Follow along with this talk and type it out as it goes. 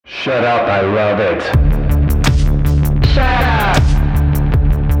Shut up, I love it. Shut up!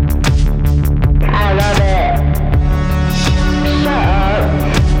 I love it. Shut up!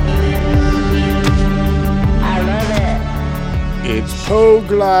 I love it. It's Pogue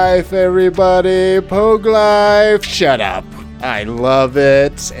Life, everybody. Pogue Life. Shut up. I love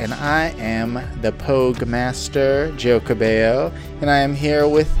it. And I am the Pogue Master, Joe Cabello. And I am here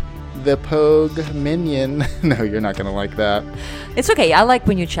with the Pogue Minion. No, you're not going to like that. It's okay. I like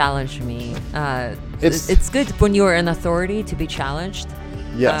when you challenge me. It's good when you're an authority to be challenged.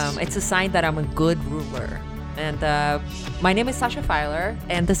 Yes. It's a sign that I'm a good ruler. And my name is Sasha Feiler,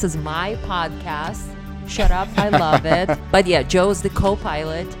 and this is my podcast. Shut Up, I Love It. But yeah, Joe's the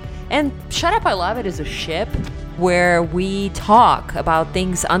co-pilot. And Shut Up, I Love It is a ship where we talk about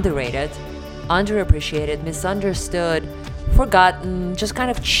things underrated, underappreciated, misunderstood, forgotten, just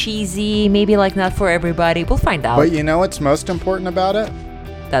kind of cheesy, maybe like not for everybody. We'll find out. But you know what's most important about it?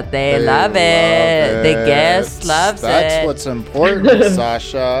 That they love it. The guest loves it. That's what's important,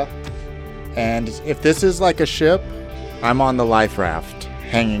 Sasha. And if this is like a ship, I'm on the life raft,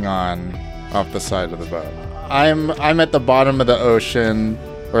 hanging on off the side of the boat. I'm at the bottom of the ocean,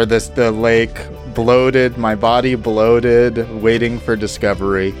 or the lake, bloated, my body bloated, waiting for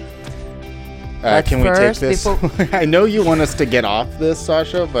discovery. Can we take this? I know you want us to get off this,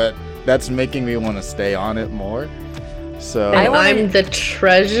 Sasha, but that's making me want to stay on it more. So I'm the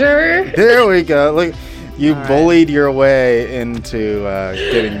treasure. There we go. Look, you bullied your way into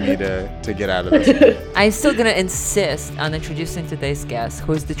getting me to get out of this. I'm still gonna insist on introducing today's guest,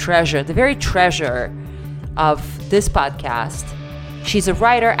 who is the treasure, the very treasure of this podcast. She's a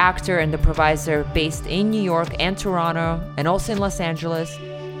writer, actor, and improviser based in New York and Toronto, and also in Los Angeles.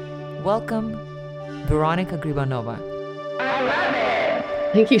 Welcome, Veronika Gribanova. I love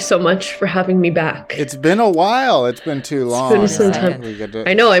it. Thank you so much for having me back. It's been a while. It's been too long. It's been some time.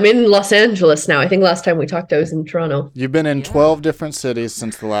 I know. I'm in Los Angeles now. I think last time we talked, I was in Toronto. You've been in 12 different cities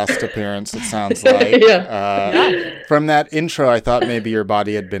since the last appearance, it sounds like. From that intro, I thought maybe your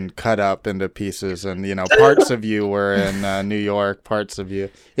body had been cut up into pieces and, parts of you were in New York, parts of you.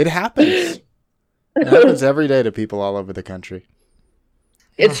 It happens. It happens every day to people all over the country.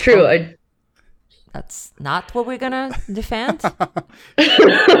 It's true. That's not what we're gonna defend.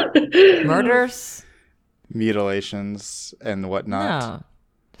 Murders, mutilations, and whatnot. No,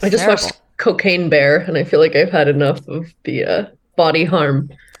 I just watched Cocaine Bear, and I feel like I've had enough of the body harm.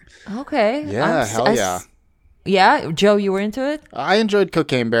 Okay. Yeah, hell yeah. Yeah, Joe, you were into it? I enjoyed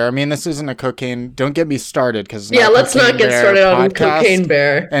Cocaine Bear. I mean, this isn't a cocaine... Don't get me started, because... Yeah, let's not get started on Cocaine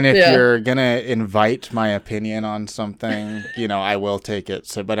Bear. And if you're going to invite my opinion on something, I will take it.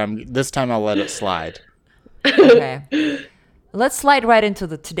 So, but this time I'll let it slide. Okay. Let's slide right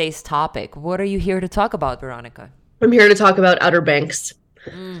into today's topic. What are you here to talk about, Veronika? I'm here to talk about Outer Banks.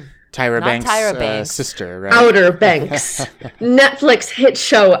 Tyra Banks' sister, right? Outer Banks. Netflix hit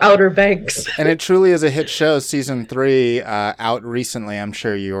show Outer Banks. And it truly is a hit show. Season 3 out recently. I'm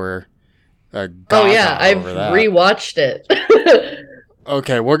sure you were I've rewatched it.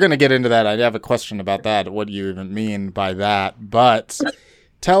 Okay, we're going to get into that. I have a question about that, what you even mean by that. But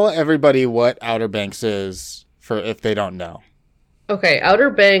tell everybody what Outer Banks is, for if they don't know. Okay, Outer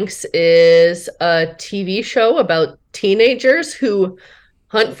Banks is a TV show about teenagers who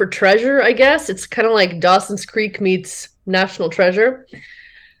hunt for treasure, I guess. It's kind of like Dawson's Creek meets National Treasure.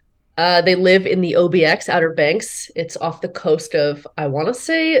 They live in the OBX, Outer Banks. It's off the coast of, I want to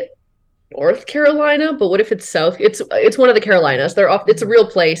say, North Carolina, but what if it's South? It's one of the Carolinas. It's a real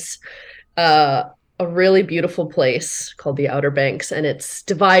place, a really beautiful place called the Outer Banks, and it's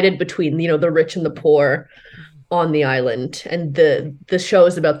divided between the rich and the poor on the island. And the show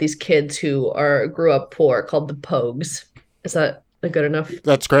is about these kids who grew up poor, called the Pogues. Is that good enough?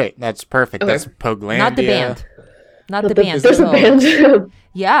 That's great. That's perfect. Okay. That's Pogelandia. Not the band. Not the band. There's a band.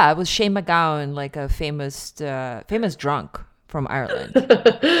 Yeah, it was Shane MacGowan, like a famous drunk from Ireland.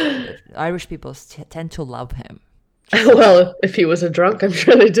 Irish people tend to love him. Well, if he was a drunk, I'm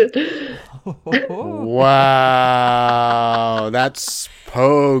sure they did. Wow. That's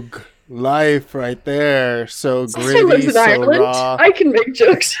Pogue life right there. So gritty, so Ireland. raw. I can make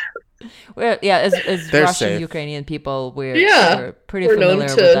jokes. Well, yeah, as Russian, safe. Ukrainian people, we're pretty we're familiar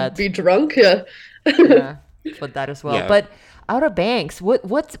known to with that. Be drunk, yeah. With that as well. Yeah. But Outer Banks, what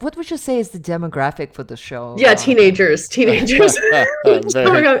would you say is the demographic for the show? Yeah, teenagers,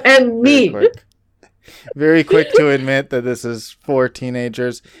 and me. Very quick to admit that this is for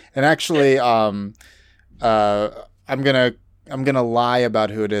teenagers, and actually, I'm gonna lie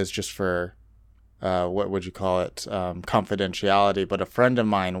about who it is just for what would you call it, confidentiality. But a friend of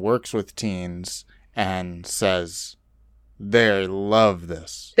mine works with teens and says they love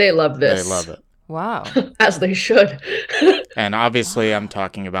this. They love this. They love it. Wow. As they should. And obviously, I'm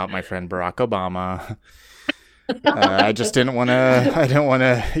talking about my friend Barack Obama. I just didn't want to. I didn't want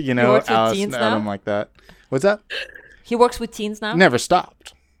to, works with Alice teens and Adam now? like that. What's that? He works with teens now? Never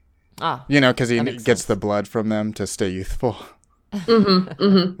stopped. Ah. Because he That makes gets sense. the blood from them to stay youthful.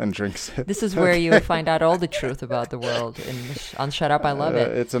 And drinks it. This is where you find out all the truth about the world on Shut Up, I Love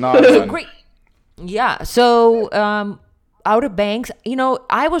It. It's an odd one. Great. Yeah. So, Outer Banks,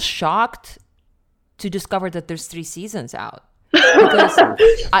 I was shocked to discover that there's 3 seasons out. Because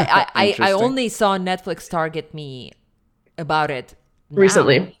I Interesting. only saw Netflix target me about it now.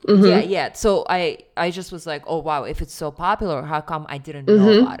 Recently. Yeah. So I just was like, oh wow, if it's so popular, how come I didn't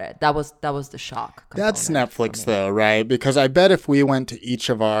know about it? That was the shock. That's component for Netflix me. though, right? Because I bet if we went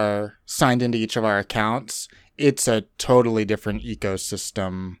to signed into each of our accounts, it's a totally different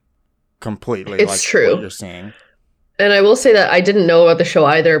ecosystem completely. It's like true. what you're seeing. And I will say that I didn't know about the show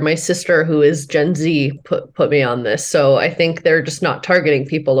either. My sister, who is Gen Z, put me on this. So I think they're just not targeting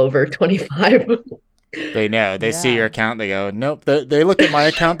people over 25. They know. They see Yeah. your account. They go, nope. They look at my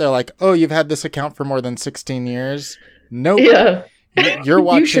account. They're like, oh, you've had this account for more than 16 years? Nope. Yeah. You're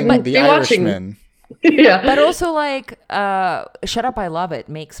watching shouldn't The be watching. Irishman. Yeah. But also, like, Shut Up, I Love It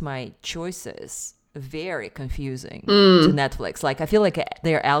makes my choices very confusing to Netflix. Like, I feel like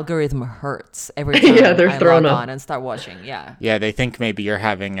their algorithm hurts every time Yeah, they're I thrown log off. on and start watching. Yeah. Yeah, they think maybe you're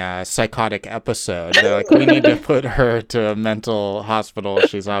having a psychotic episode. They're like, we need to put her to a mental hospital.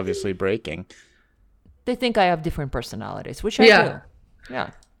 She's obviously breaking. They think I have different personalities, which Yeah. I do. Yeah.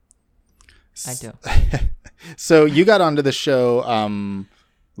 I do. So you got onto the show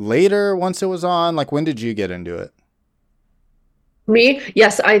later once it was on? Like, when did you get into it? Me?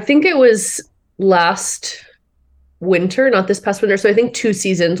 Yes, I think it was last winter, not this past winter. So I think 2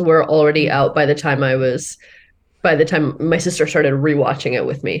 seasons were already out by the time my sister started rewatching it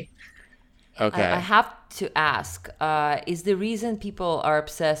with me. Okay. I have to ask, is the reason people are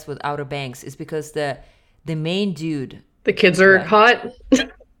obsessed with Outer Banks is because the main dude, The kids are Right. hot.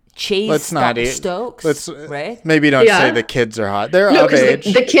 Chase Let's not eat- Stokes, right? Maybe don't Yeah. say the kids are hot. They're No, of because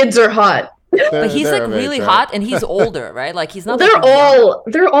age. the kids are hot. But he's They're like of really age, right? hot, and he's older, right? Like he's not. They're like a young-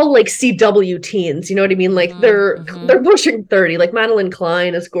 they're all like CW teens. You know what I mean? Like they're pushing 30. Like Madeline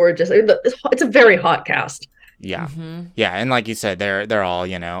Klein is gorgeous. I mean, it's a very hot cast. Yeah. Yeah, and like you said, they're all,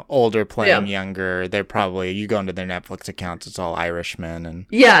 older playing Yeah. younger. They're probably, you go into their Netflix accounts, it's all Irishmen, and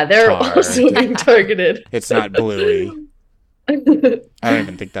Yeah, they're Tar. also being targeted. it's not Bluey. I don't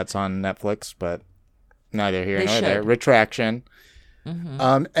even think that's on Netflix, but neither here They nor there. should. Retraction.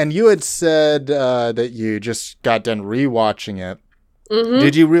 And you had said that you just got done rewatching it.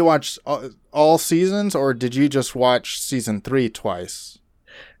 Did you rewatch all seasons, or did you just watch season 3 twice?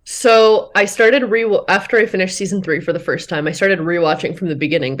 So I started after I finished season 3 for the first time. I started rewatching from the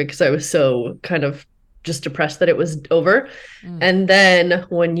beginning because I was so kind of just depressed that it was over. And then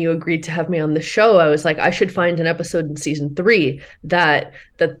when you agreed to have me on the show, I was like, I should find an episode in season 3 that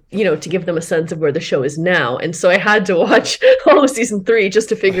to give them a sense of where the show is now. And so I had to watch all of season 3 just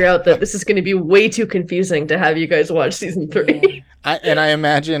to figure out that this is going to be way too confusing to have you guys watch season 3. I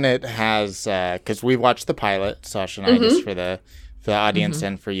imagine it has, because we watched the pilot, Sasha and I, just for the audience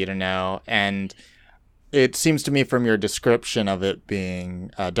and for you to know. And it seems to me from your description of it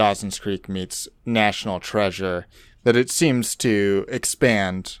being Dawson's Creek meets National Treasure that it seems to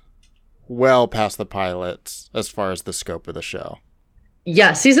expand well past the pilots as far as the scope of the show.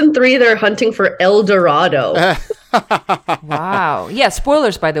 Yeah, season 3, they're hunting for El Dorado. Wow. Yeah.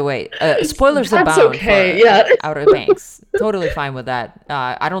 Spoilers, by the way. Spoilers That's abound. okay, For yeah. Outer Banks. Totally fine with that.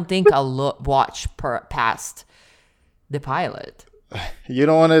 I don't think I'll watch past the pilot. You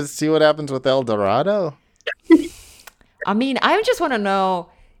don't want to see what happens with El Dorado? I mean, I just want to know,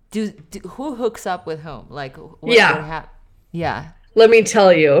 who hooks up with whom? Like, Yeah. Yeah. Let me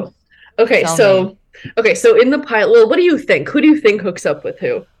tell you. Okay, Tell so in the pilot, well, what do you think? Who do you think hooks up with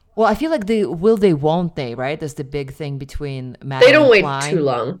who? Well, I feel like won't they, right? That's the big thing between They Madeline don't wait Klein. too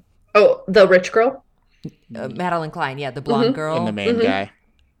long. Oh, the rich girl? Madeline Klein, yeah, the blonde girl. And the main guy.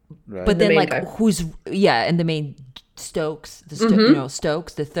 Right. But The then, main like, guy. and the main Stokes,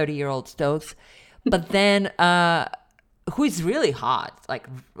 Stokes, the 30-year-old Stokes. But then, who is really hot, like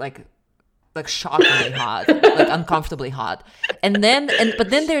shockingly hot, like uncomfortably hot. But then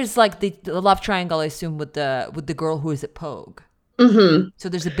there's like the love triangle, I assume, with the girl who is a Pogue. Mm-hmm. So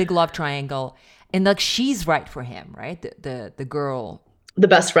there's a big love triangle, and like she's right for him, right? The girl, The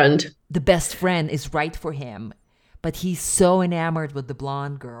best friend. the best friend, is right for him, but he's so enamored with the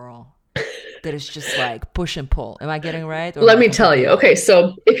blonde girl. that is just like push and pull. Am I getting right? Or Let am I me tell you. completely- Okay,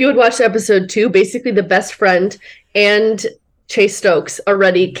 so if you would watch episode 2, basically the best friend and Chase Stokes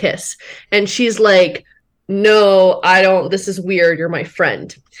already kiss. And she's like, no, I don't. This is weird. You're my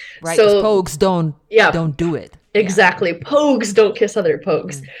friend. Right, because So, Pogues don't yeah, do it. exactly. Pogues don't kiss other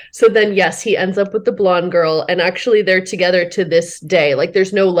Pogues. So then, yes, he ends up with the blonde girl. And actually, they're together to this day. Like,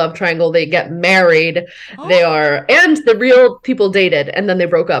 there's no love triangle. They get married. They are. And the real people dated. And then they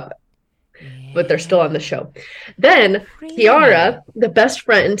broke up. But they're still on the show. Then Kiara, the best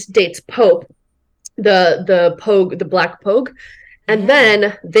friend, dates Pope, the Pogue, the black Pogue. And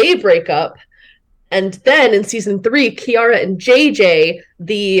then they break up. And then in season 3, Kiara and JJ,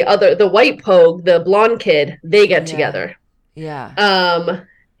 the white Pogue, the blonde kid, they get together. Yeah.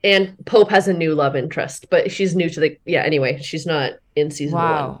 And Pope has a new love interest, but she's new to anyway, she's not in season 1.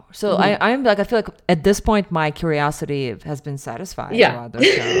 Wow. So I'm like, I feel like at this point my curiosity has been satisfied. Yeah. About the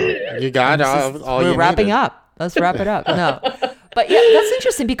show. You got all We're you wrapping needed. up. Let's wrap it up. No. But yeah, that's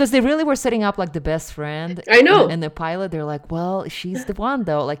interesting because they really were setting up like the best friend. I know. In the pilot, they're like, well, she's the one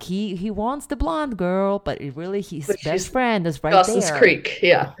though. Like he wants the blonde girl, but his best friend is right Dawson's there. Creek,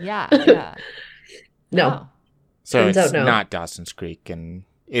 yeah. Yeah. No. Wow. So Turns it's out no. not Dawson's Creek in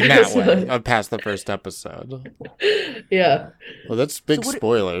that way, past the first episode. Yeah. Well, that's big So what-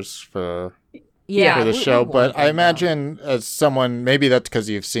 spoilers for Yeah. the we show, won't but go I down. imagine as someone, maybe that's because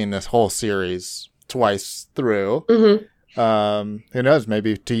you've seen this whole series twice through. Mm-hmm. Who knows?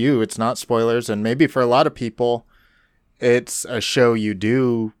 Maybe to you it's not spoilers, and maybe for a lot of people, it's a show you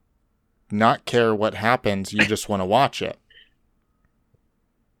do not care what happens. You just want to watch it.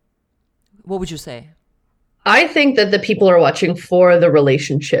 What would you say? I think that the people are watching for the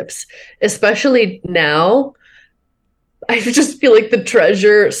relationships, especially now. I just feel like the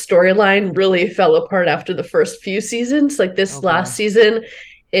treasure storyline really fell apart after the first few seasons. Like this last season,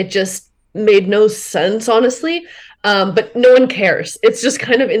 it just made no sense, honestly. But no one cares. It's just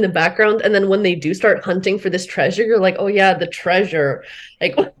kind of in the background. And then when they do start hunting for this treasure, you're like, oh yeah, the treasure.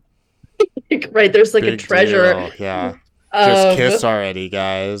 Like, right, there's like Big a treasure. deal, yeah. Just kiss already,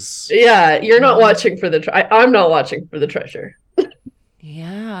 guys. Yeah, you're not watching for the I'm not watching for the treasure.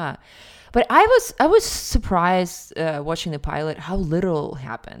 Yeah. But I was surprised watching the pilot how little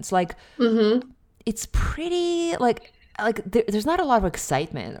happens. Like it's pretty like there's not a lot of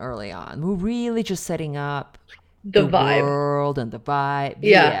excitement early on. We're really just setting up The vibe. world and the vibe.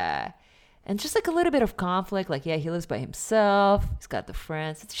 Yeah. And just like a little bit of conflict. Like, yeah, he lives by himself. He's got the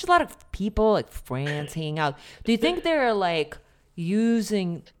friends. It's just a lot of people, like friends hanging out. Do you think they're like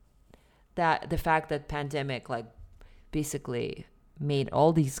using the fact that pandemic like basically made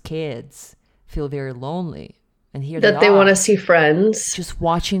all these kids feel very lonely, and here That they are, want to see friends. just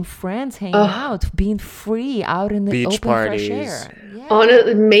watching friends hanging out, being free out in the Beach open parties. fresh air. Yeah. On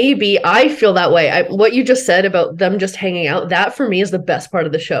it, maybe I feel that way. What you just said about them just hanging out, that for me is the best part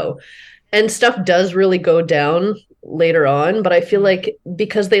of the show. And stuff does really go down later on, but I feel like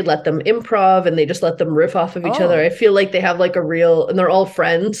because they let them improv and they just let them riff off of each other, I feel like they have like a real, and they're all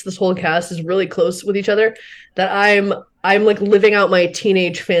friends. This whole cast is really close with each other, that I'm like living out my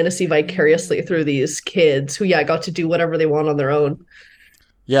teenage fantasy vicariously through these kids who got to do whatever they want on their own.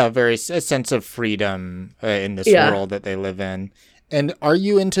 Yeah, a sense of freedom in this world that they live in. And are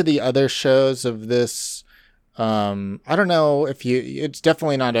you into the other shows of this? I don't know if it's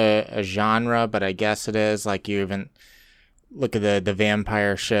definitely not a genre, but I guess it is. Like you even look at the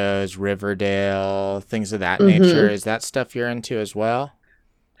vampire shows, Riverdale, things of that nature. Is that stuff you're into as well?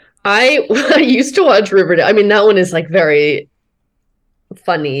 I used to watch Riverdale. I mean, that one is like very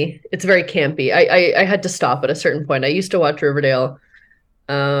funny. It's very campy. I had to stop at a certain point. I used to watch Riverdale,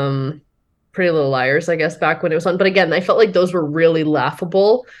 Pretty Little Liars, I guess, back when it was on. But again, I felt like those were really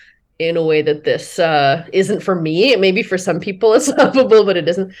laughable in a way that this isn't for me. Maybe for some people it's laughable, but it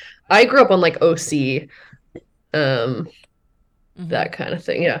isn't. I grew up on like OC, that kind of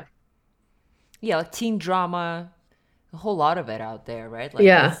thing. Yeah. Yeah, like teen drama, a whole lot of it out there, right? Like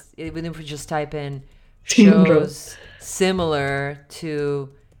Yeah. Even if we just type in Teen drama. shows similar to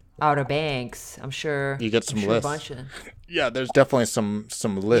Outer Banks, I'm sure You get some a lists. bunch of Yeah, there's definitely some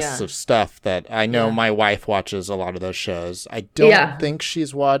lists Yeah. of stuff that I know Yeah. my wife watches a lot of those shows. I don't think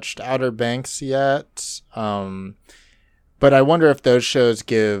she's watched Outer Banks yet. But I wonder if those shows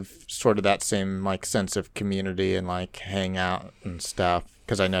give sort of that same like sense of community and like hang out and stuff.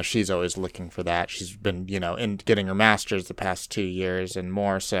 Because I know she's always looking for that. She's been, in getting her master's the past 2 years and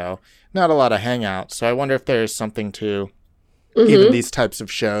more. So not a lot of hangouts. So I wonder if there's something to even these types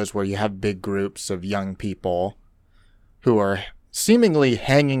of shows where you have big groups of young people who are seemingly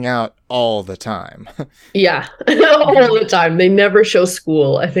hanging out all the time. Yeah, all the time. They never show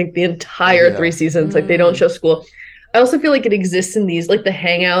school. I think the entire 3 seasons, like they don't show school. I also feel like it exists in these, like the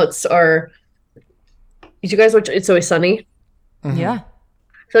hangouts are. Did you guys watch It's Always Sunny? Yeah.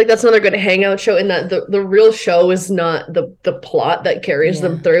 I feel like that's another good hangout show in that the real show is not the plot that carries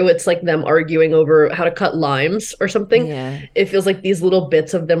them through. It's like them arguing over how to cut limes or something. Yeah. It feels like these little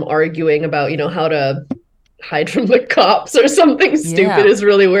bits of them arguing about, how to hide from the cops or something stupid is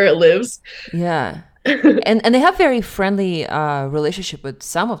really where it lives. Yeah. and they have very friendly relationship with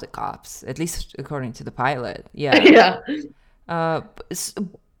some of the cops, at least according to the pilot. Yeah.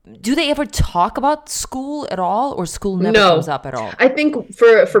 Do they ever talk about school at all, or school never comes up at all? I think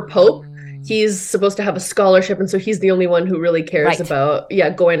for Pope, he's supposed to have a scholarship, and so he's the only one who really cares about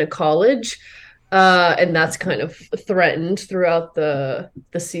going to college. And that's kind of threatened throughout the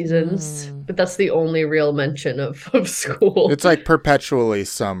seasons. But that's the only real mention of school. It's like perpetually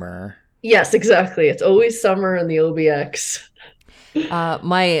summer. Yes, exactly. It's always summer in the OBX.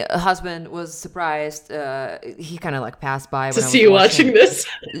 My husband was surprised. He kind of like passed by to see you watching this.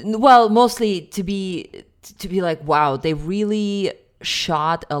 Well, mostly to be like, wow, they really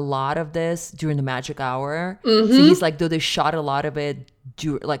shot a lot of this during the magic hour. So he's like, though they shot a lot of it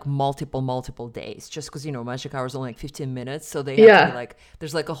like multiple days, just because magic hour is only like 15 minutes, so they have to be like,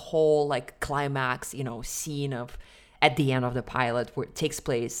 there's like a whole like climax scene of at the end of the pilot where it takes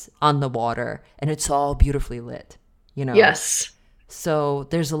place on the water, and it's all beautifully lit. Yes. So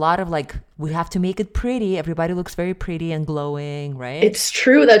there's a lot of like, we have to make it pretty. Everybody looks very pretty and glowing, right? It's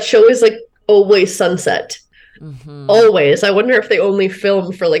true. That show is like always sunset. Always. I wonder if they only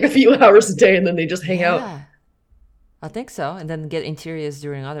film for like a few hours a day and then they just hang out. I think so. And then get interiors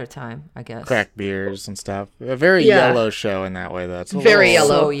during other time, I guess. Crack beers and stuff. A very yellow show in that way. That's very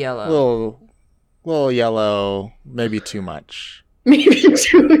yellow. So yellow. Little yellow, maybe too much. Maybe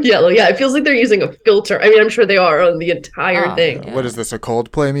too yellow. Yeah, it feels like they're using a filter. I mean, I'm sure they are on the entire thing. Yeah. What is this, a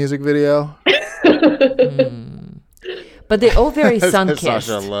Coldplay music video? But they're all very sun-kissed.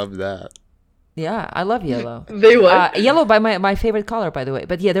 Sasha loved that. Yeah, I love yellow. They would. Yellow by my favorite color, by the way.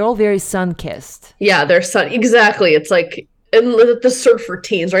 But yeah, they're all very sun-kissed. Yeah, they're exactly. It's like, and the surfer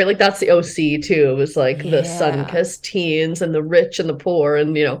teens, right? Like that's the OC too. It was like the sun-kissed teens and the rich and the poor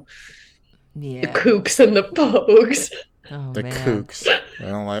and, the kooks and the pogues. Oh, the man. kooks. I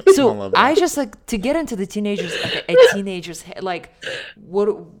don't love that. I just like to get into the teenagers, like a teenager's head. Like, what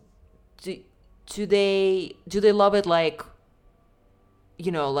do they love it? Like,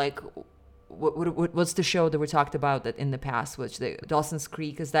 like what's the show that we talked about that in the past? Which the Dawson's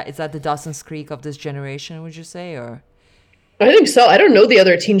Creek is that the Dawson's Creek of this generation? Would you say, or? I think so. I don't know the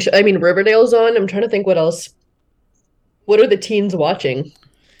other teen show. I mean, Riverdale's on. I'm trying to think what else. What are the teens watching?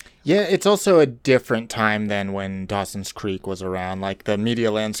 Yeah, it's also a different time than when Dawson's Creek was around. Like, the media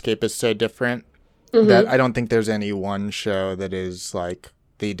landscape is so different that I don't think there's any one show that is like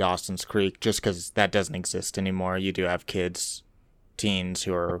the Dawson's Creek, just because that doesn't exist anymore. You do have teens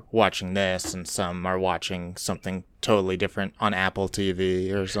who are watching this, and some are watching something totally different on Apple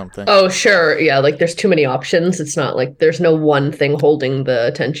TV or something. Oh, sure. Yeah, like there's too many options. It's not like there's no one thing holding the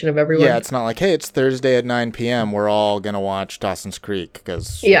attention of everyone. Yeah, it's not like, hey, it's Thursday at 9 p.m. We're all going to watch Dawson's Creek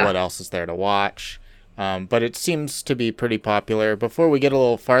because what else is there to watch? But it seems to be pretty popular. Before we get a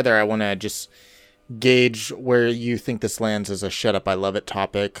little farther, I want to just gauge where you think this lands as a shut up, I love it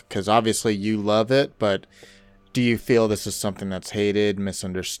topic, because obviously you love it, but do you feel this is something that's hated,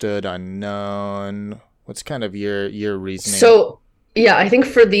 misunderstood, unknown? What's kind of your reasoning? So, yeah, I think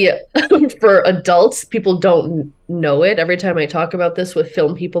for for adults, people don't know it. Every time I talk about this with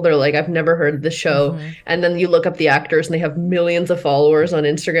film people, they're like, I've never heard the show. And then you look up the actors and they have millions of followers on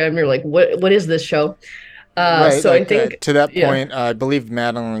Instagram. And you're like, what is this show? Right, so like, I think to that point, I believe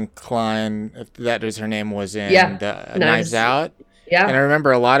Madeline Klein, if that is her name, was in the Knives Out. Yeah. And I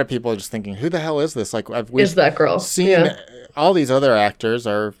remember a lot of people just thinking, who the hell is this? Like, is that girl? Seen all these other actors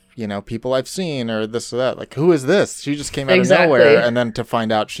are, people I've seen or this or that. Like, who is this? She just came out of nowhere. And then to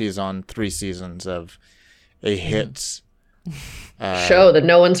find out she's on 3 seasons of a hit show that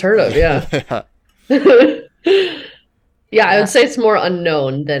no one's heard of. Yeah. I would say it's more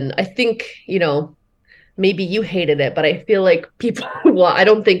unknown than, I think, maybe you hated it, but I feel like people, I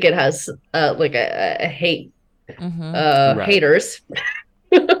don't think it has like a hate. Haters.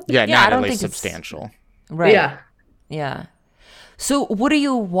 Not at least substantial. Right. Yeah. So what do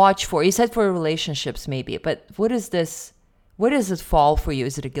you watch for? You said for relationships maybe, but where does it fall for you?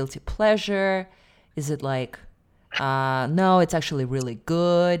 Is it a guilty pleasure? Is it like, no, it's actually really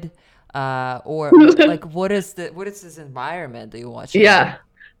good? Or like what is this environment that you watch? Yeah.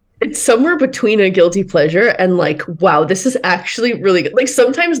 It's somewhere between a guilty pleasure and like, wow, this is actually really good. Like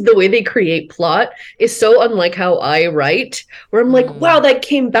sometimes the way they create plot is so unlike how I write, where I'm like, wow, that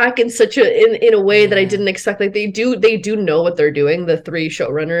came back in such in a way that I didn't expect. Like they do know what they're doing. The three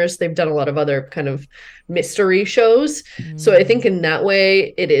showrunners, they've done a lot of other kind of mystery shows. So I think in that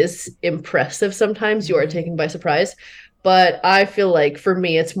way it is impressive. Sometimes you are taken by surprise. But I feel like for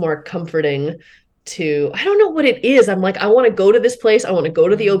me, it's more comforting I don't know what it is. I'm like, I want to go to this place. I want to go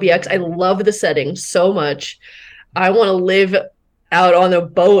to the OBX. I love the setting so much. I want to live out on a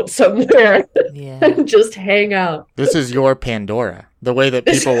boat somewhere and just hang out. This is your Pandora. The way that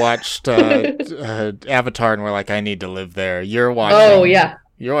people watched Avatar and were like, I need to live there. You're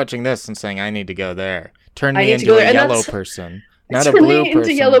watching this and saying, I need to go there. Turn me into a yellow person. Not a blue person.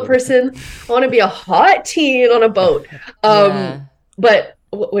 Into yellow person. I want to be a hot teen on a boat. But wait,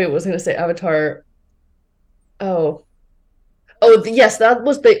 what was I going to say? Avatar. Yes, that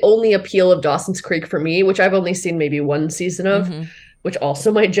was the only appeal of Dawson's Creek for me, which I've only seen maybe one season of, which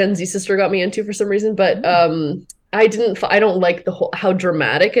also my Gen Z sister got me into for some reason. But I don't like how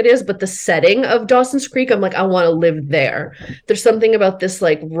dramatic it is, but the setting of Dawson's Creek, I'm like, I want to live there. There's something about this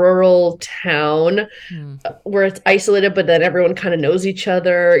like rural town where it's isolated, but then everyone kind of knows each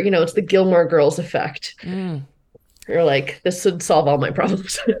other. You know, it's the Gilmore Girls effect. You're like, this would solve all my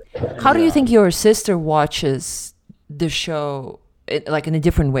problems. How do you think your sister watches the show, like in a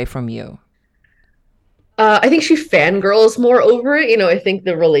different way from you? I think she fangirls more over it. You know, I think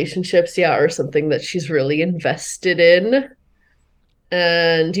the relationships, are something that she's really invested in.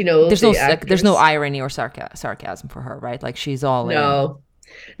 And, you know, there's no irony or sarcasm for her, right? Like she's all in.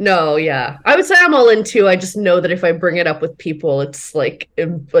 No, yeah. I would say I'm all in too. I just know that if I bring it up with people, it's like,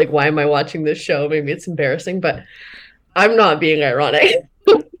 why am I watching this show? Maybe it's embarrassing, but I'm not being ironic.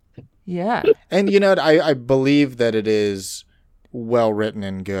 Yeah. And, you know, I believe that it is well written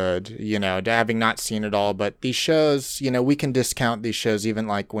and good, you know, having not seen it all. But these shows, you know, we can discount these shows, even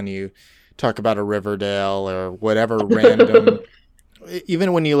like when you talk about a Riverdale or whatever random.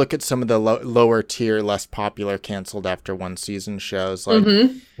 Even when you look at some of the lower tier, less popular, canceled after one season shows, like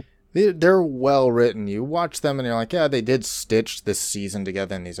they're well written. You watch them and you're like, yeah, they did stitch this season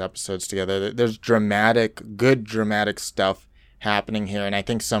together and these episodes together. There's good dramatic stuff happening here, and I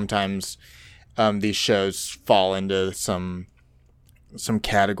think sometimes these shows fall into some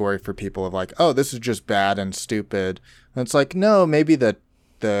category for people of like, oh, this is just bad and stupid. And it's like, no, maybe the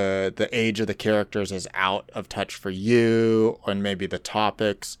age of the characters is out of touch for you, and maybe the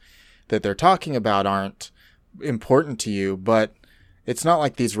topics that they're talking about aren't important to you, but it's not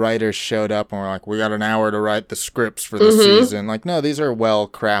like these writers showed up and were like, we got an hour to write the scripts for the season. Like, no, these are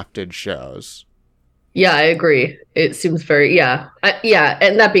well-crafted shows. Yeah, I agree. It seems very, And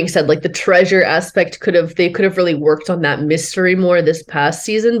that being said, like the treasure aspect they could have really worked on that mystery more this past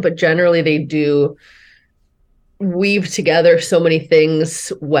season, but generally they do weave together so many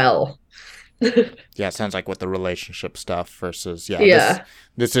things well. Yeah, it sounds like with the relationship stuff versus,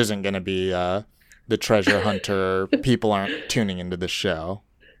 this isn't going to be the treasure hunter. People aren't tuning into the show.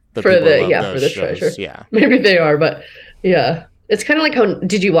 For the treasure. Yeah. Maybe they are, but yeah. It's kind of like how,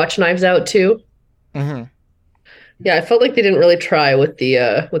 did you watch Knives Out too? Mm-hmm. Yeah, I felt like they didn't really try with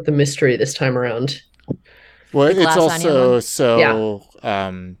the mystery this time around. Well, it's also so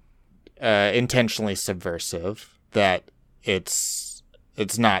intentionally subversive that it's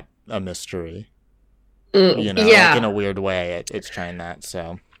not a mystery. You know, like in a weird way, it's trying that.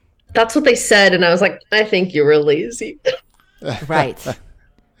 So that's what they said, and I was like, I think you were lazy. Right.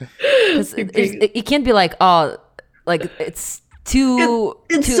 Because it can't be like, oh, like it's too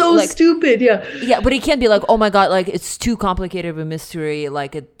so like, stupid. Yeah, but it can't be like, oh my god, like it's too complicated of a mystery.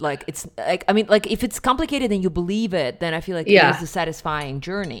 It's like, I mean, like if it's complicated and you believe it, then I feel like it is a satisfying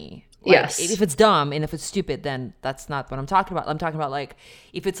journey. Like, yes. If it's dumb and if it's stupid, then that's not what I'm talking about. I'm talking about like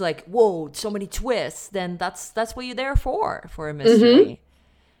if it's like, whoa, so many twists, then that's what you're there for a mystery.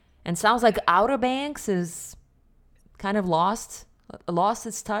 And sounds like Outer Banks is kind of lost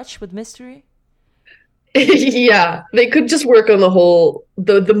its touch with mystery. Yeah, they could just work on the whole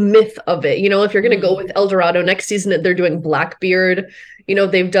the myth of it. You know, if you're gonna go with El Dorado next season, they're doing Blackbeard. You know,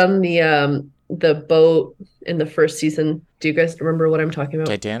 they've done the boat in the first season. Do you guys remember what I'm talking about?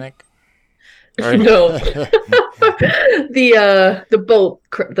 Titanic? No, the boat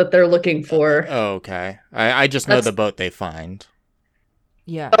that they're looking for. Oh, okay. I just know the boat they find.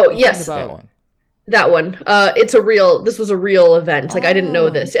 Yeah. Oh yes, that one. That one. This was a real event. Like I didn't know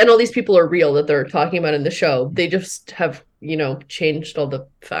this. And all these people are real that they're talking about in the show. They just have, you know, changed all the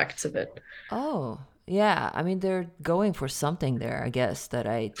facts of it. Oh, yeah. I mean, they're going for something there, I guess, that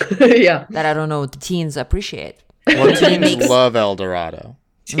I that I don't know the teens appreciate. Well, teens love El Dorado.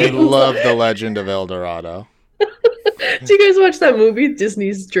 They love The Legend of El Dorado. Do you guys watch that movie,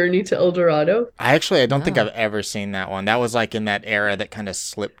 Disney's Journey to El Dorado? I don't think I've ever seen that one. That was like in that era that kind of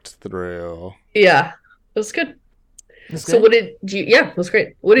slipped through. Yeah, it was good. So what did you? Yeah, it was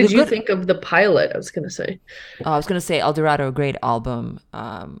great. What did you think of the pilot? I was gonna say. Oh, I was gonna say El Dorado, a great album.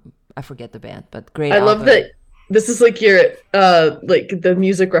 I forget the band, but great. I album. love that. This is like your like the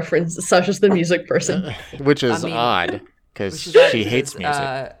music reference. Sasha's the music person, which is odd because she hates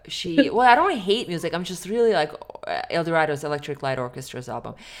music. Well, I don't hate music. I'm just really like El Dorado's Electric Light Orchestra's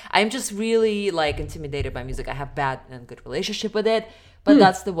album. I'm just really like intimidated by music. I have bad and good relationship with it, but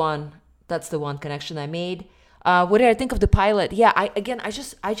that's the one connection I made. What did I think of the pilot? Yeah,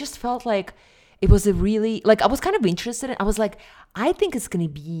 I just felt like it was a really, like, I was kind of interested in, I was like, I think it's gonna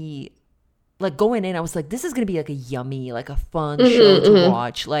be like, going in, I was like, this is gonna be like a yummy, like a fun show to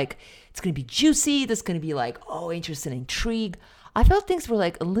watch. Like, it's gonna be juicy. This is gonna be like, oh, interesting intrigue. I felt things were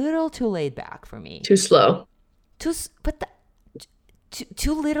like a little too laid back for me. Too slow. Too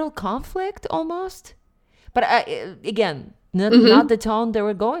little conflict almost. But again, not the tone they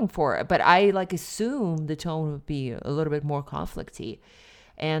were going for. But I like assumed the tone would be a little bit more conflicty,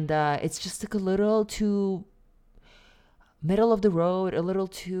 and it's just like a little too middle of the road, a little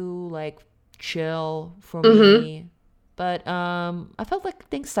too like chill for me. But I felt like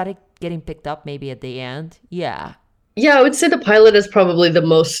things started getting picked up maybe at the end. Yeah, I would say the pilot is probably the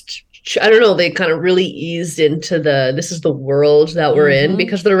most, I don't know, they kind of really eased into this is the world that we're in,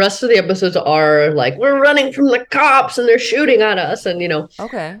 because the rest of the episodes are like, we're running from the cops and they're shooting at us and,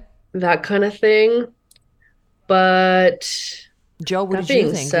 that kind of thing. But Joe, what did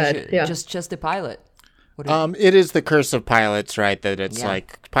you think? Yeah. Just the pilot. It is the curse of pilots, right? That it's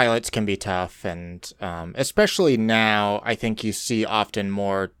like pilots can be tough, and especially now, I think you see often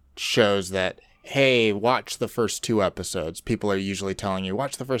more shows that, hey, watch the first 2 episodes. People are usually telling you,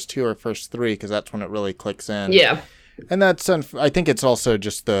 watch the first 2 or first 3, because that's when it really clicks in. Yeah. And that's, I think it's also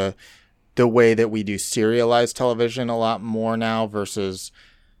just the way that we do serialized television a lot more now versus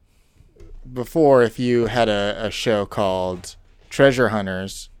before. If you had a show called Treasure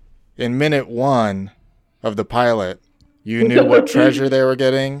Hunters, in minute 1 of the pilot, you knew what treasure they were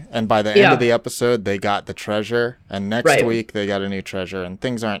getting, and by the end of the episode, they got the treasure, and next week they got a new treasure, and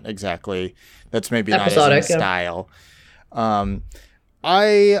things aren't exactly, that's maybe episodic, not as in style.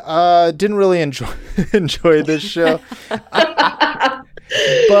 I didn't really enjoy this show, but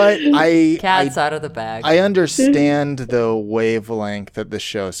cat's out of the bag. I understand the wavelength that the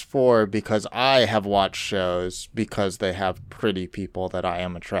show's for, because I have watched shows because they have pretty people that I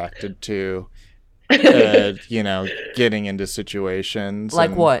am attracted to. Getting into situations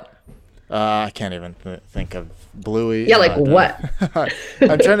like what? I can't even think of Bluey. Yeah, like what?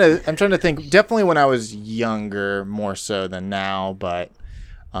 I'm trying to think. Definitely when I was younger, more so than now. But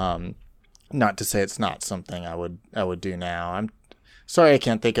not to say it's not something I would do now. I'm sorry I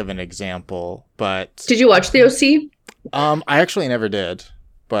can't think of an example. But did you watch the OC? I actually never did.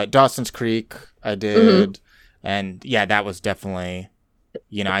 But Dawson's Creek, I did, and yeah, that was definitely.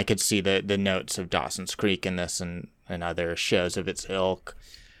 I could see the notes of Dawson's Creek in this and other shows of its ilk.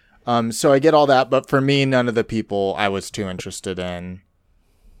 So I get all that, but for me, none of the people I was too interested in,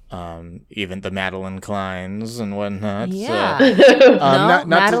 even the Madeline Kleins and whatnot. Yeah. So,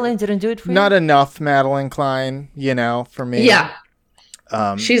 Madeline didn't do it for you? Not enough Madeline Klein, for me. Yeah.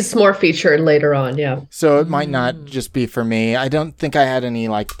 She's more featured later on, yeah. So it might not just be for me. I don't think I had any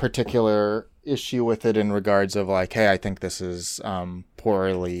particular issue with it in regards of hey, I think this is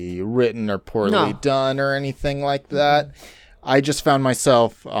poorly written or poorly done or anything like that. I just found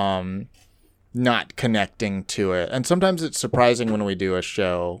myself not connecting to it. And sometimes it's surprising when we do a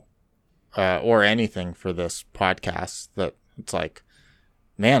show or anything for this podcast that it's like,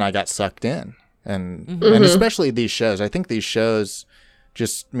 man, I got sucked in. And especially these shows. I think these shows,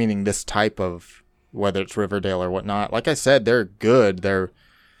 just meaning this type of, whether it's Riverdale or whatnot, like I said, they're good.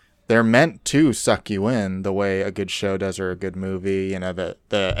 They're meant to suck you in the way a good show does or a good movie.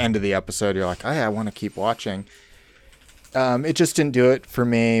 The end of the episode, you're like, I want to keep watching. It just didn't do it for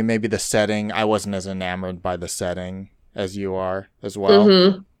me. Maybe the setting, I wasn't as enamored by the setting as you are as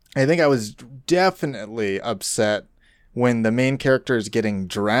well. I think I was definitely upset when the main character is getting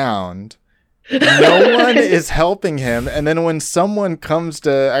drowned. No one is helping him, and then when someone comes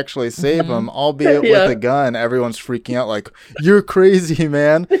to actually save him, albeit with a gun, everyone's freaking out like, you're crazy,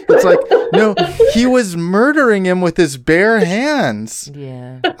 man. It's like, no, he was murdering him with his bare hands.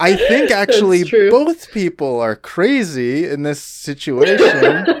 Yeah. I think actually both people are crazy in this situation.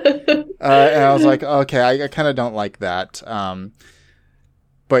 And I was like, okay, I kind of don't like that.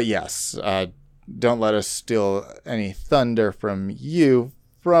 But yes, don't let us steal any thunder from you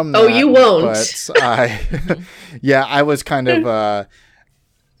from Oh, that, you won't. But I was kind of,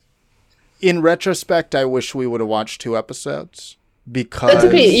 in retrospect, I wish we would have watched 2 episodes because... That's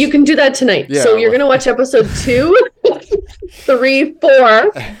okay. You can do that tonight. Yeah, so you're going to watch episode 2, 3,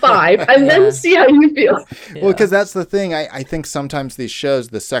 4, 5, and then see how you feel. Well, because that's the thing. I think sometimes these shows,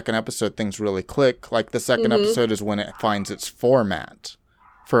 the second episode, things really click. Like the second episode is when it finds its format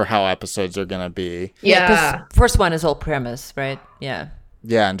for how episodes are going to be. Yeah. 'Cause first one is all premise, right? Yeah.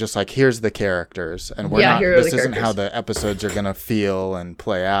 Yeah, and just like, here's the characters. And this isn't how the episodes are going to feel and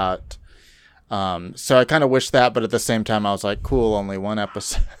play out. So I kind of wish that, but at the same time, I was like, cool, only 1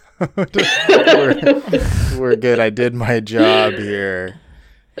 episode. we're good. I did my job here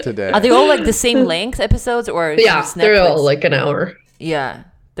today. Are they all like the same length episodes, or Yeah, just they're all Netflix? like an hour. Yeah,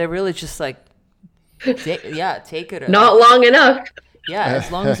 they're really just like, take it. Not long enough. Yeah,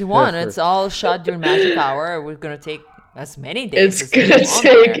 as long as you want. It's all shot during magic hour. We're gonna take as many days. It's gonna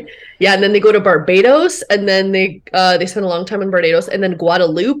take and then they go to Barbados, and then they spend a long time in Barbados, and then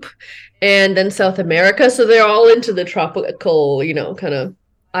Guadeloupe, and then South America. So they're all into the tropical, kind of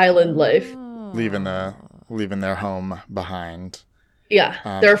island life. leaving their home behind.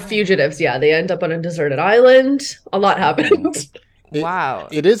 Yeah, they're fugitives. Yeah, they end up on a deserted island. A lot happens. Wow.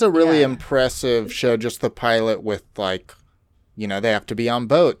 It is a really impressive show, just the pilot with like, they have to be on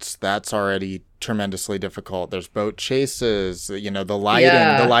boats. That's already tremendously difficult. There's boat chases, the lighting.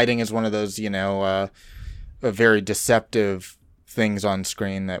 Yeah. The lighting is one of those, a very deceptive things on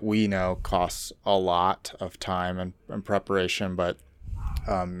screen that we know costs a lot of time and preparation. But,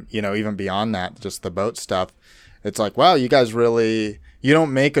 even beyond that, just the boat stuff, it's like, wow, you guys you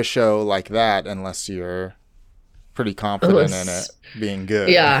don't make a show like that unless you're pretty confident in it being good.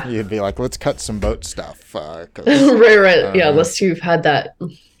 Yeah. You'd be like, let's cut some boat stuff. right. Yeah, unless you've had that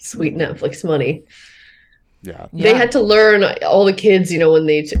sweet Netflix money. Yeah. They had to learn, all the kids, when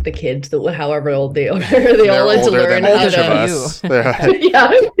they took the kids, however old they are, they all had to older learn than how each of to... us.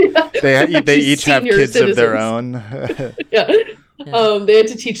 Yeah. They each have Senior kids of their citizens. own. Yeah. They had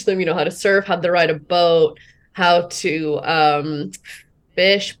to teach them, how to surf, how to ride a boat, how to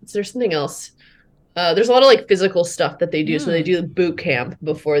fish. There's something else. There's a lot of like physical stuff that they do. So they do boot camp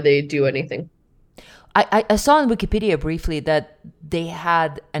before they do anything. I saw on Wikipedia briefly that they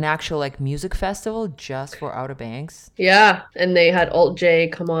had an actual like music festival just for Outer Banks. Yeah, and they had Alt J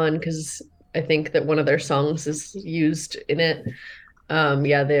come on because I think that one of their songs is used in it.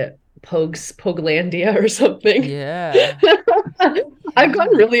 The Pogelandia or something. Yeah. I've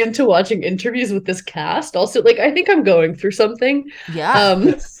gotten really into watching interviews with this cast. Also, like, I think I'm going through something.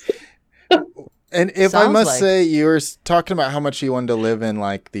 Yeah. And if I Sounds must like. say, you were talking about how much you wanted to live in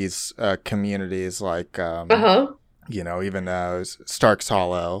like these communities, like even Stark's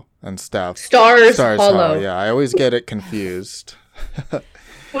Hollow and stuff. Stars Hollow. Yeah, I always get it confused.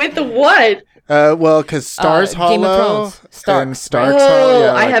 With the what? Well, because Stars Game of Hollow Thrones. and Stark's Hollow.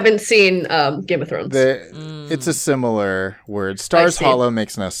 Yeah, I haven't seen Game of Thrones. It's a similar word. Stars see. Hollow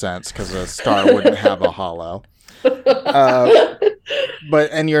makes no sense because a star wouldn't have a hollow.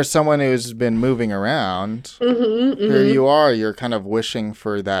 And you're someone who's been moving around. Here you are. You're kind of wishing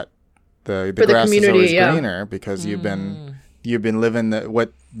for that. The grass is always greener because you've been living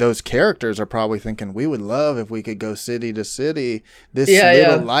what those characters are probably thinking. We would love if we could go city to city. This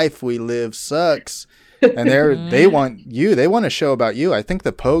little life we live sucks. And they want a show about you. I think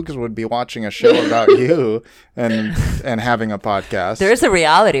the Pogues would be watching a show about you and having a podcast. There is a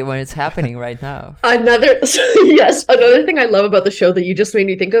reality when it's happening right now. Another thing I love about the show that you just made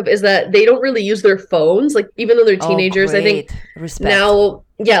me think of is that they don't really use their phones. Like, even though they're teenagers, I think Respect. now,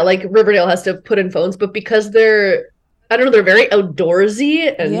 like Riverdale has to put in phones, but because they're very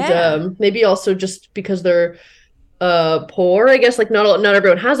outdoorsy and maybe also just because they're poor, I guess, like not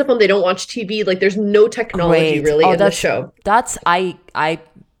everyone has a phone. They don't watch TV. Like, there's no technology really in the show. That's I'm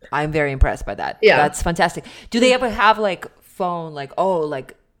very impressed by that. Yeah, that's fantastic. Do they ever have like phone, like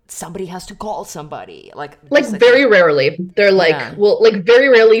somebody has to call somebody, like very rarely? They're like, very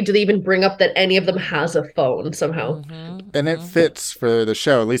rarely do they even bring up that any of them has a phone somehow. And it fits for the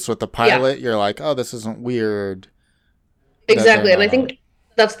show, at least with the pilot. You're like, oh, this isn't weird. Exactly, and I think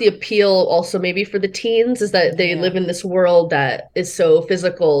that's the appeal also maybe for the teens, is that they live in this world that is so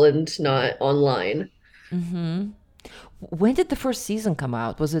physical and not online. When did the first season come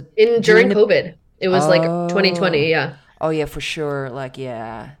out? Was it during COVID? It was like 2020. Yeah. Oh yeah, for sure. Like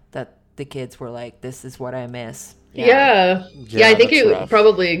that the kids were like, "This is what I miss." Yeah. I think it rough.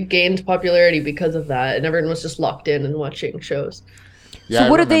 Probably gained popularity because of that, and everyone was just locked in and watching shows. Yeah, So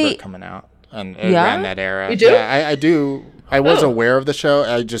what I are they remember it coming out and around that era? You do? Yeah, I do. I was aware of the show.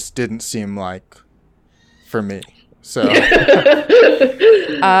 I just didn't seem like for me. So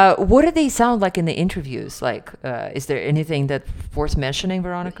What do they sound like in the interviews? Like, is there anything that worth mentioning,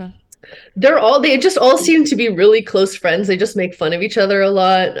 Veronica? They just all seem to be really close friends. They just make fun of each other a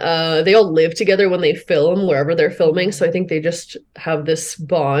lot. They all live together when they film wherever they're filming, so I think they just have this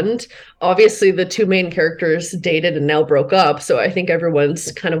bond. Obviously, the two main characters dated and now broke up, so I think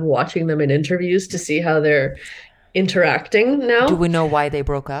everyone's kind of watching them in interviews to see how they're interacting now. Do we know why they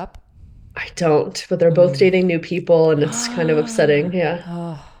broke up? I don't, but they're both dating new people, and it's kind of upsetting.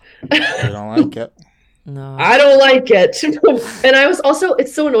 Yeah. I don't like it. No. I don't like it. And I was also,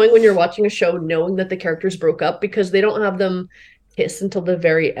 it's so annoying when you're watching a show knowing that the characters broke up because they don't have them kiss until the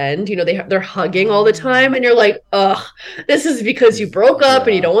very end. You know, they're hugging all the time, and you're like, ugh, this is because you broke up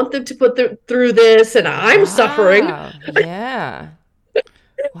and you don't want them to put through this, and I'm suffering. Yeah.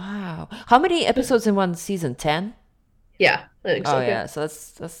 Wow. How many episodes in one season? 10? Yeah, I think so. Oh, yeah. So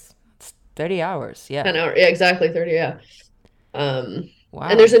that's 30 hours. Yeah. 10 hours. Yeah, exactly. 30, yeah. Wow.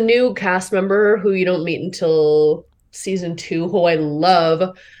 And there's a new cast member who you don't meet until season 2, who I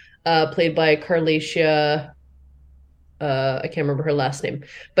love, played by Carlacia. I can't remember her last name,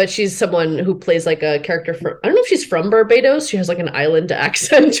 but she's someone who plays like a character from, I don't know if she's from Barbados. She has like an island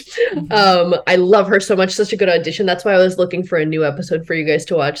accent. I love her so much. Such a good audition. That's why I was looking for a new episode for you guys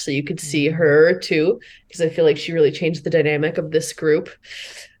to watch so you could see her too, because I feel like she really changed the dynamic of this group.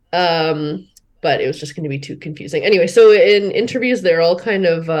 But it was just going to be too confusing. Anyway, so in interviews, they're all kind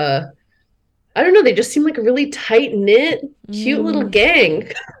of, I don't know, they just seem like a really tight-knit, cute little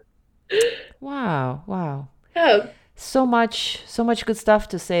gang. Wow. Yeah. So much good stuff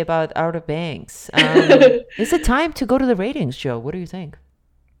to say about Outer Banks. Is it time to go to the ratings, Joe? What do you think?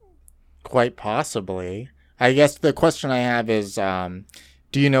 Quite possibly. I guess the question I have is,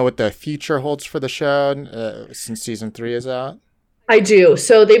 do you know what the future holds for the show since season 3 is out? I do.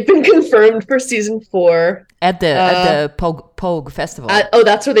 So they've been confirmed for season 4 at the Pogue Festival.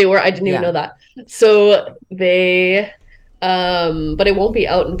 That's where they were. I didn't even know that. So they, but it won't be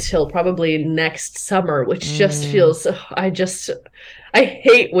out until probably next summer, which just feels. I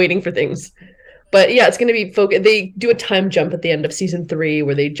hate waiting for things. But yeah, it's going to be They do a time jump at the end of season 3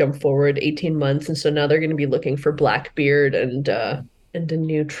 where they jump forward 18 months, and so now they're going to be looking for Blackbeard and a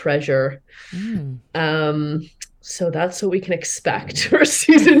new treasure. So that's what we can expect for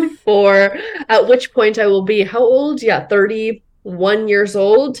season 4, at which point I will be, how old? Yeah, 31 years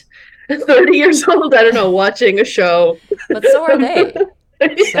old. 30 years old, I don't know, watching a show. But so are they.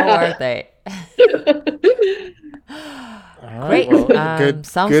 So are they. Great. Well,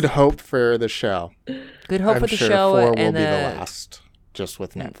 good hope for the show. Good hope for the sure show. 4 will be the last, just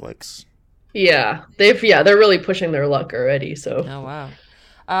with Netflix. Yeah, they're really pushing their luck already. So. Oh, wow.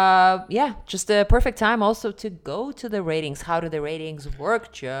 Just a perfect time also to go to the ratings. How do the ratings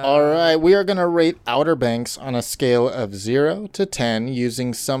work, Joe? All right, we are going to rate Outer Banks on a scale of 0 to 10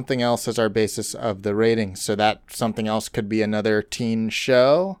 using something else as our basis of the rating. So that something else could be another teen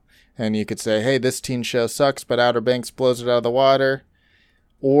show, and you could say, hey, this teen show sucks, but Outer Banks blows it out of the water.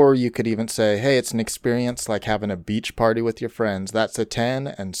 Or you could even say, hey, it's an experience like having a beach party with your friends. That's a 10,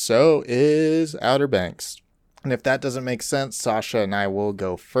 and so is Outer Banks. And if that doesn't make sense, Sasha and I will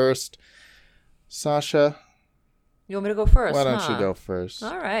go first. Sasha? You want me to go first? Why don't you go first?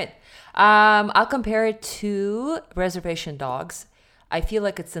 All right. I'll compare it to Reservation Dogs. I feel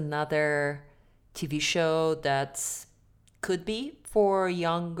like it's another TV show that could be for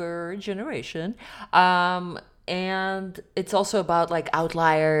younger generation. And it's also about like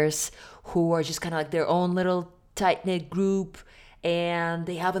outliers who are just kind of like their own little tight-knit group. And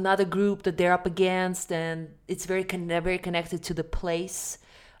they have another group that they're up against, and it's very connected to the place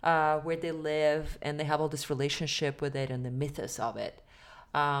where they live, and they have all this relationship with it and the mythos of it.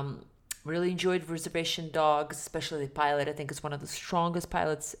 Really enjoyed Reservation Dogs, especially the pilot. I think it's one of the strongest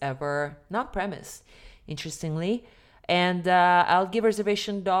pilots ever. Not premise, interestingly. And I'll give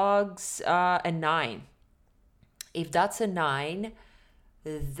Reservation Dogs a 9. If that's a 9...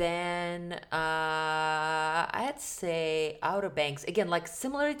 then I'd say Outer Banks. Again, like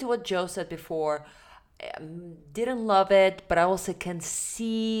similar to what Joe said before, didn't love it, but I also can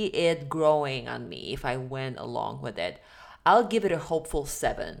see it growing on me if I went along with it. I'll give it a hopeful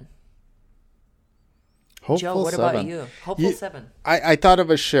 7. Joe, what about you? Hopeful 7. I thought of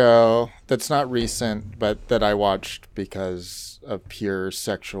a show that's not recent, but that I watched because of pure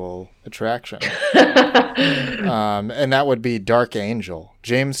sexual attraction. And that would be Dark Angel.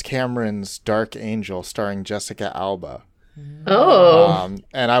 James Cameron's Dark Angel, starring Jessica Alba. Oh.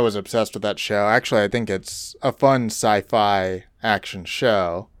 And I was obsessed with that show. Actually, I think it's a fun sci-fi action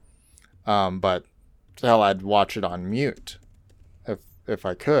show. But hell, I'd watch it on mute if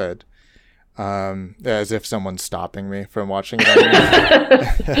I could. As if someone's stopping me from watching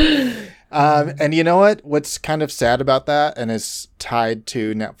it. And you know what? What's kind of sad about that, and is tied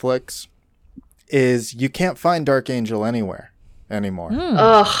to Netflix, is you can't find Dark Angel anywhere anymore.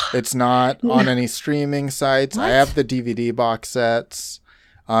 Ugh. It's not on any streaming sites. I have the DVD box sets.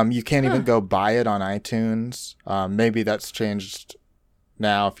 You can't even go buy it on iTunes. Maybe that's changed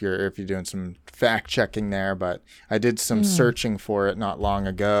now if you're doing some fact checking there, but I did some searching for it not long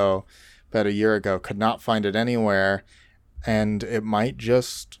ago, about a year ago, could not find it anywhere, and it might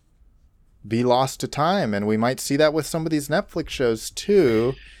just be lost to time, and we might see that with some of these Netflix shows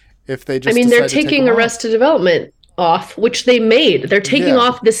too, if they just they're decide to take taking them off. Arrested Development off, which they made. They're taking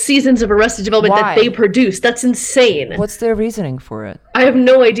off the seasons of Arrested Development Why? that they produced. That's insane. What's their reasoning for it? I have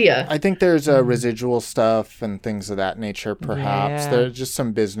no idea. I think there's residual stuff and things of that nature, perhaps. Yeah. There's just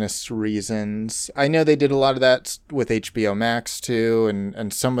some business reasons. I know they did a lot of that with HBO Max, too,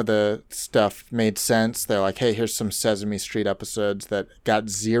 and some of the stuff made sense. They're like, hey, here's some Sesame Street episodes that got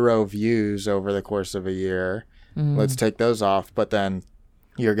 0 views over the course of a year. Let's take those off. But then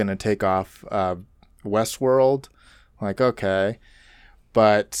you're going to take off Westworld. Like, okay.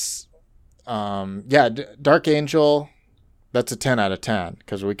 But, Dark Angel, that's a 10 out of 10,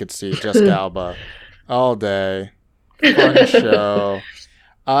 because we could see Jessica Alba all day. Fun show.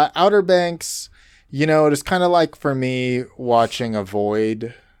 Outer Banks, it is kind of like, for me, watching a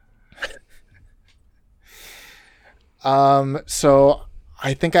void. So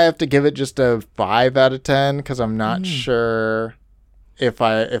I think I have to give it just a 5 out of 10, because I'm not sure if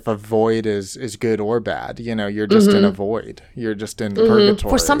a void is good or bad. You're just in a void. You're just in purgatory.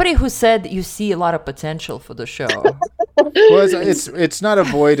 For somebody who said you see a lot of potential for the show. Well, it's not a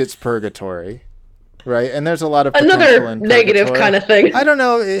void, it's purgatory. Right? And there's a lot of potential Another in negative purgatory. kind of thing. I don't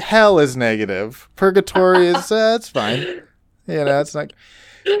know. Hell is negative. Purgatory is it's fine. It's like.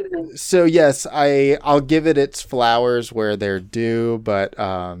 So yes, I'll give it its flowers where they're due, but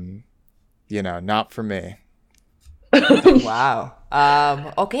not for me. Wow.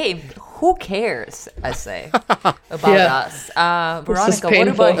 Okay, who cares, I say, about Yeah. us? This is Veronica, what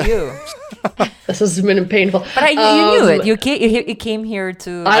about painful. you? This has been painful. But you knew it. You came here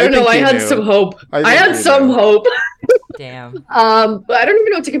to... I don't know. think I you had knew. some hope. I I think had you some knew. hope. Damn. But I don't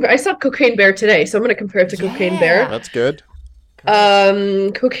even know what to compare. I saw Cocaine Bear today, so I'm going to compare it to Cocaine Bear. That's good.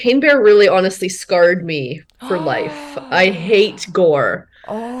 Cocaine Bear really honestly scarred me for life. I hate gore.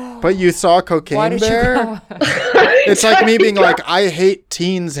 But you saw Why Cocaine did you Bear? go? It's like me being like, I hate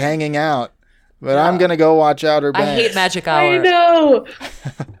teens hanging out, but I'm going to go watch Outer Banks. I hate Magic Hour. I know.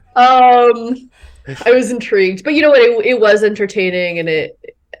 I was intrigued, but you know what? It was entertaining and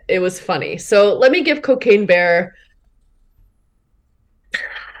it was funny. So let me give Cocaine Bear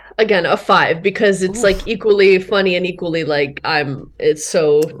again a 5, because it's like equally funny and equally it's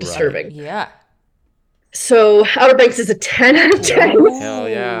so disturbing. Yeah. So Outer Banks is a 10 out of 10. Hell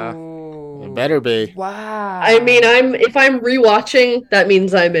yeah. It better be. Wow. I mean, if I'm rewatching, that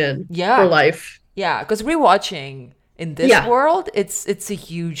means I'm in for life. Yeah, because rewatching in this world, it's a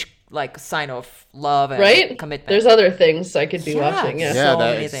huge sign of love and Right? commitment. There's other things I could be watching. Yeah. Yeah, so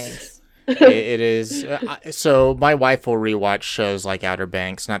that many is- things. It is. So my wife will rewatch shows like Outer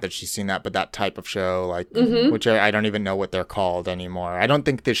Banks. Not that she's seen that, but that type of show, which I don't even know what they're called anymore. I don't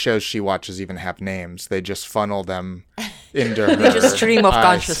think the shows she watches even have names. They just funnel them into her. Just stream of eyes.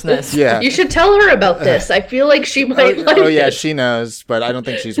 consciousness. Yeah. You should tell her about this. I feel like she might like Oh yeah, it. she knows, but I don't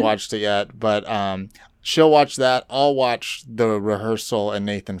think she's watched it yet. But she'll watch that. I'll watch The Rehearsal and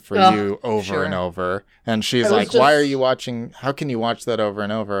Nathan For You over and over. And she's was like, why just- are you watching? How can you watch that over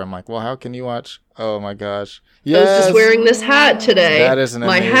and over? I'm like, well, how can you watch? Oh my gosh. I was Yes. just wearing this hat today. That is an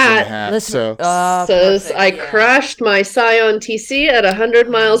my amazing hat. Listen, So says perfect, I yeah. crashed my Scion TC at 100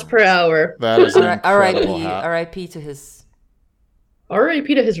 miles per hour. that is an incredible R.I.P. hat. R.I.P. to his...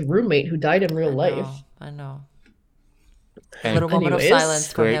 R.I.P. to his roommate who died in real life. I know. And Little moment of Anyways, silence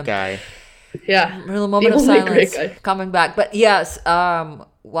for great him. guy. Yeah. Little moment of The only great silence guy. coming back. But yes,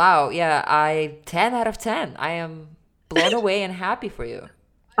 wow, yeah, 10 out of 10. I am blown away and happy for you.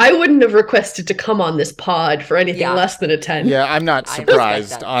 I wouldn't have requested to come on this pod for anything Yeah. less than a 10. Yeah, I'm not I respect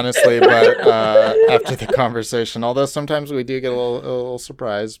surprised, that. honestly, but after the conversation, although sometimes we do get a little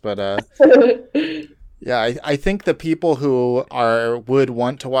surprised, but yeah, I think the people who would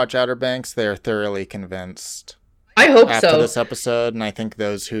want to watch Outer Banks, they're thoroughly convinced I hope after so. this episode, and I think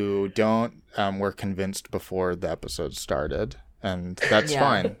those who don't were convinced before the episode started, and that's Yeah.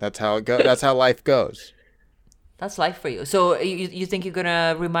 fine. That's how it goes. That's how life goes. That's life for you. So you think you're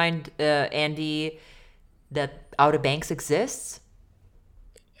gonna remind Andy that Outer Banks exists?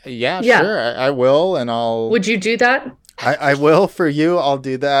 Yeah, Yeah. sure, I will, and I'll. Would you do that? I will for you. I'll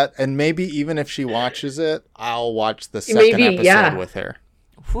do that. And maybe even if she watches it, I'll watch the second episode with her.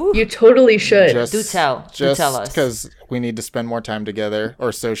 Whew. You totally should. Do tell us. Because we need to spend more time together,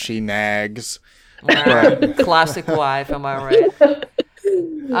 or so she nags. Classic wife, am I right?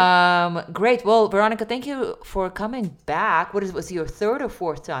 Great. Well, Veronika, thank you for coming back. Was your third or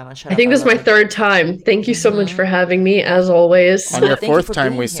fourth time on Shut Up? I think this is my third time. Thank you so much for having me, as always. On your fourth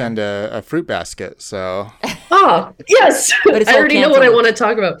time, we send a fruit basket. So. Ah, yes. But I already know what I want to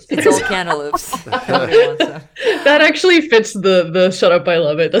talk about. It's all cantaloupes. That actually fits the Shut Up, I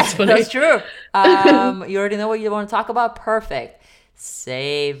Love It. That's funny. That's true. You already know what you want to talk about? Perfect.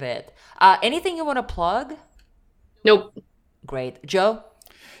 Save it. Anything you want to plug? Nope. Great. Joe?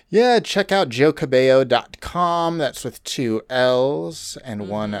 Yeah, check out joecabello.com. That's with 2 L's and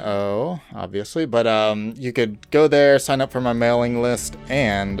 1 O, obviously. But you could go there, sign up for my mailing list,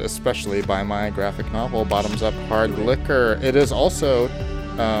 and especially buy my graphic novel, Bottoms Up Hard Liquor. It is also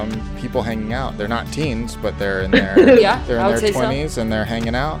people hanging out. They're not teens, but they're in their, they're in their 20s, and they're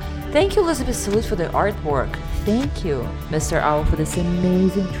hanging out. Thank you, Elizabeth Salute, for the artwork. Thank you, Mr. Owl, for this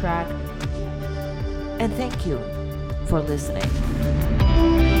amazing track. And thank you for listening.